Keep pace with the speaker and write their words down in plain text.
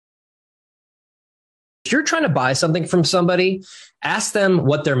if you're trying to buy something from somebody, ask them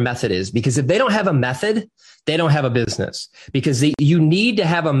what their method is, because if they don't have a method, they don't have a business, because you need to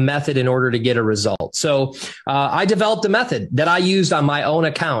have a method in order to get a result. So I developed a method that I used on my own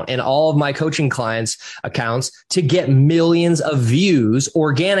account and all of my coaching clients' accounts to get millions of views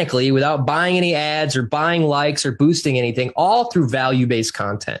organically without buying any ads or buying likes or boosting anything, all through value-based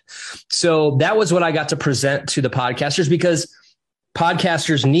content. So that was what I got to present to the podcasters, because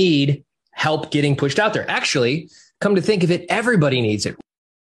podcasters need help getting pushed out there. Actually, come to think of it, everybody needs it.